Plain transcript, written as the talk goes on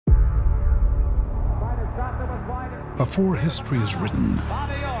Before history is written,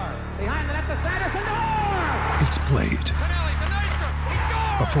 it's played.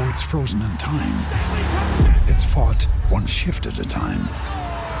 Before it's frozen in time, it's fought one shift at a time.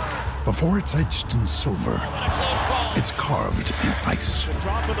 Before it's etched in silver, it's carved in ice.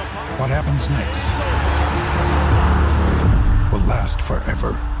 What happens next will last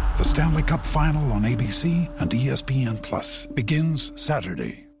forever. The Stanley Cup Final on ABC and ESPN Plus begins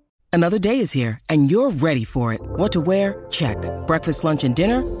Saturday. Another day is here, and you're ready for it. What to wear? Check. Breakfast, lunch, and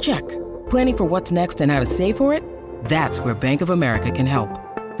dinner? Check. Planning for what's next and how to save for it? That's where Bank of America can help.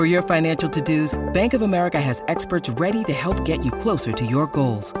 For your financial to-dos, Bank of America has experts ready to help get you closer to your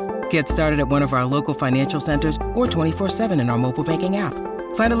goals. Get started at one of our local financial centers or 24/7 in our mobile banking app.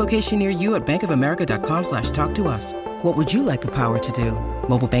 Find a location near you at bankofamerica.com/talktous. What would you like the power to do?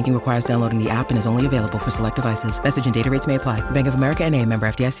 Mobile banking requires downloading the app and is only available for select devices. Message and data rates may apply. Bank of America N.A., member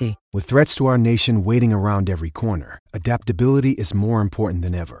FDIC. With threats to our nation waiting around every corner, adaptability is more important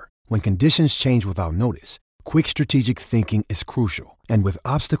than ever. When conditions change without notice, quick strategic thinking is crucial. And with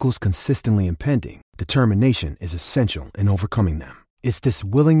obstacles consistently impending, determination is essential in overcoming them. It's this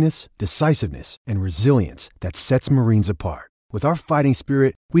willingness, decisiveness, and resilience that sets Marines apart. With our fighting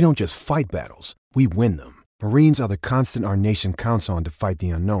spirit, we don't just fight battles, we win them. Marines are the constant our nation counts on to fight the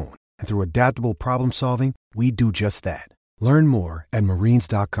unknown. And through adaptable problem solving, we do just that. Learn more at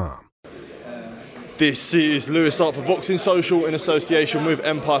marines.com. This is Lewis Art for Boxing Social in association with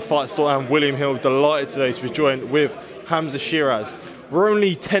Empire Fight Store and William Hill. Delighted today to be joined with Hamzah Sheeraz. We're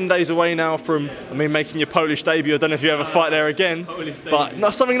only 10 days away now from, making your Polish debut. I don't know if you ever fight there again, but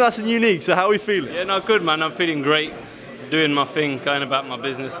not something nice and unique. So how are we feeling? Yeah, no, good, man. I'm feeling great, doing my thing, going about my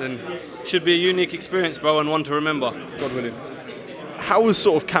business, and should be a unique experience, bro, and one to remember, God willing. How has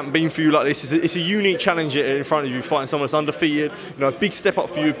sort of camp been for you like this? It's a unique challenge in front of you, fighting someone that's undefeated. A big step up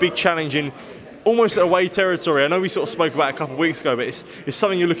for you, a big challenge in almost away territory. I know we sort of spoke about it a couple of weeks ago, but it's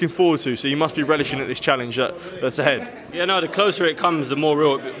something you're looking forward to, so you must be relishing at this challenge that's ahead. Yeah, no, the closer it comes, the more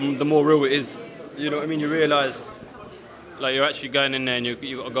real it is. You know what I mean? You realise, like, you're actually going in there and you've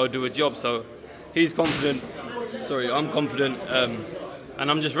got to go do a job. So he's confident, I'm confident, and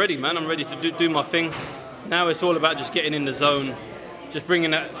I'm just ready, man. I'm ready to do my thing. Now it's all about just getting in the zone, just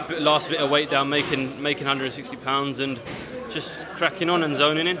bringing that last bit of weight down, making 160 pounds, and just cracking on and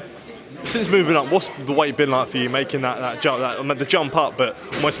zoning in. Since moving up, what's the weight been like for you, making that jump, the jump up, but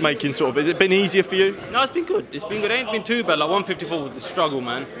almost making sort of, has it been easier for you? No, it's been good. It ain't been too bad. Like 154 was a struggle,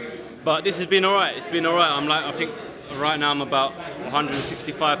 man. But this has been all right. It's been all right. I think right now I'm about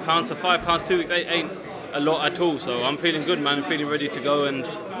 165 pounds, so 5 pounds 2 weeks ain't a lot at all. So I'm feeling good, man. I'm feeling ready to go. And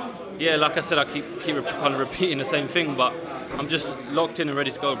yeah, like I said, I keep kind of repeating the same thing, but I'm just locked in and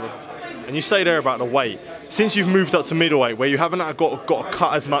ready to go, bro. And you say there about the weight. Since you've moved up to middleweight, where you haven't got to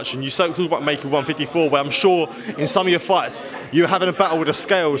cut as much, and you talk about making 154, where I'm sure in some of your fights you're having a battle with the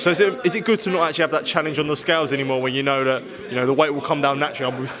scales. So is it good to not actually have that challenge on the scales anymore, when you know that the weight will come down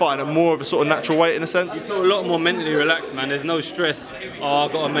naturally? I'll be fighting at more of a sort of natural weight in a sense. You feel a lot more mentally relaxed, man. There's no stress. Oh,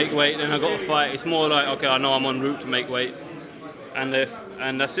 I've got to make weight, then I've got to fight. It's more like, okay, I know I'm en route to make weight, and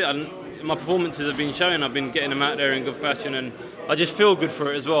that's it. My performances have been showing. I've been getting them out there in good fashion, and I just feel good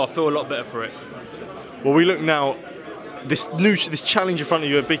for it as well. I feel a lot better for it. Well, we look now, this challenge in front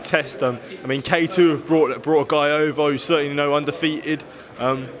of you, a big test. K2 have brought a guy over who's certainly undefeated.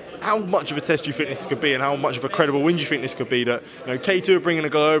 How much of a test do you think this could be, and how much of a credible win do you think this could be? That K2 are bringing a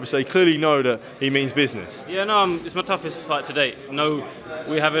guy over, so they clearly know that he means business. Yeah, no, it's my toughest fight to date. No,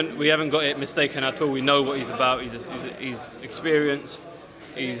 we haven't got it mistaken at all. We know what he's about. He's experienced.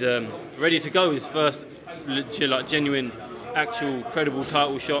 He's ready to go. His first genuine, actual, credible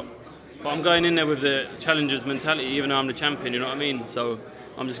title shot. But I'm going in there with the challenger's mentality, even though I'm the champion, you know what I mean? So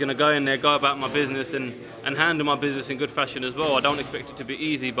I'm just going to go in there, go about my business, and handle my business in good fashion as well. I don't expect it to be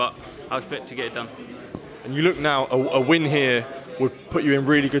easy, but I expect to get it done. And you look now, a win here would put you in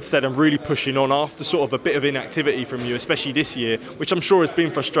really good stead and really pushing on after sort of a bit of inactivity from you, especially this year, which I'm sure has been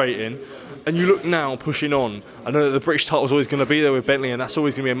frustrating. And you look now pushing on. I know that the British title is always going to be there with Bentley, and that's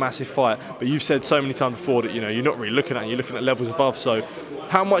always going to be a massive fight. But you've said so many times before that you're not really looking at it, you're looking at levels above. So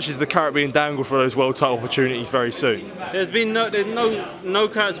how much is the carrot being dangled for those world title opportunities very soon? There's no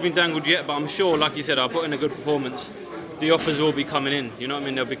carrot's been dangled yet, but I'm sure, like you said, I'll put in a good performance. The offers will be coming in. You know what I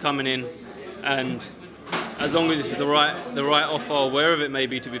mean? They'll be coming in, and as long as this is the right offer, or wherever it may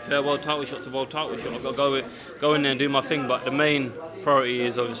be, to be fair, world title shot's a world title shot. I've got to go in there and do my thing, but the main priority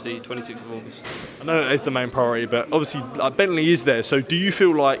is obviously 26th of August. I know that is the main priority, but obviously Bentley is there, so do you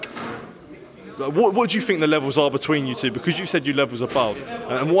feel like, what do you think the levels are between you two? Because you said you levels above,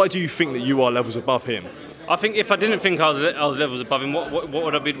 and why do you think that you are levels above him? I think if I didn't think I was levels above him, what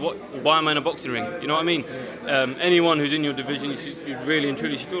would I be? Why am I in a boxing ring? You know what I mean? Anyone who's in your division, you really and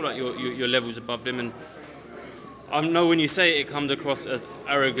truly should feel like you're levels above them. And I know when you say it comes across as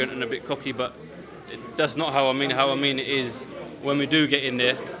arrogant and a bit cocky, but that's not how I mean it. How I mean it is when we do get in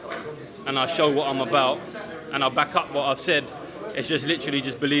there and I show what I'm about and I back up what I've said, it's just literally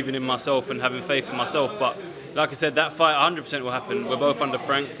just believing in myself and having faith in myself. But like I said, that fight 100% will happen. We're both under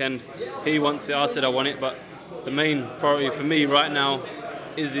Frank and he wants it, I said I want it, but the main priority for me right now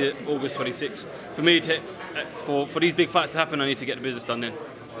is the August 26th. For me, for these big fights to happen, I need to get the business done then.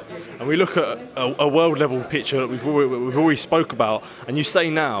 And we look at a world level picture that we've already spoke about, and you say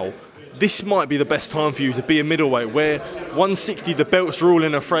now, this might be the best time for you to be a middleweight, where 160, the belts are all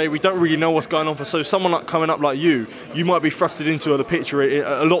in a fray. We don't really know what's going on. So someone like coming up like you might be thrusted into the picture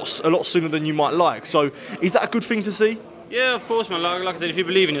a lot sooner than you might like. So is that a good thing to see? Yeah, of course, man. Like I said, if you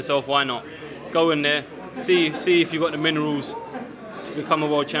believe in yourself, why not? Go in there, see if you've got the minerals to become a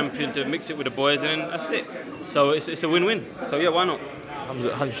world champion, to mix it with the boys, and then that's it. So it's a win-win. So yeah, why not?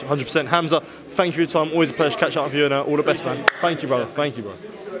 100%. Hamzah, thank you for your time. Always a pleasure to catch up with you, and all the best, man. Thank you, brother. Thank you, bro.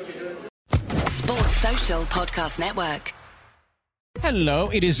 Sports Social Podcast Network. Hello,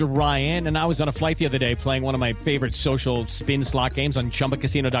 it is Ryan, and I was on a flight the other day playing one of my favorite social spin slot games on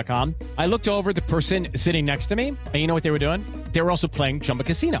ChumbaCasino.com. I looked over at the person sitting next to me, and you know what they were doing? They were also playing Chumba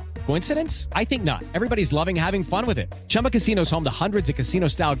Casino. Coincidence? I think not. Everybody's loving having fun with it. Chumba Casino is home to hundreds of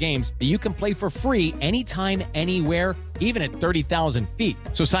casino-style games that you can play for free anytime, anywhere, even at 30,000 feet.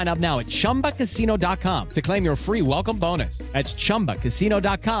 So sign up now at ChumbaCasino.com to claim your free welcome bonus. That's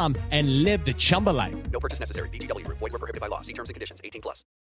ChumbaCasino.com and live the Chumba life. No purchase necessary. VGW. Void where prohibited by law. See terms and conditions. 18+.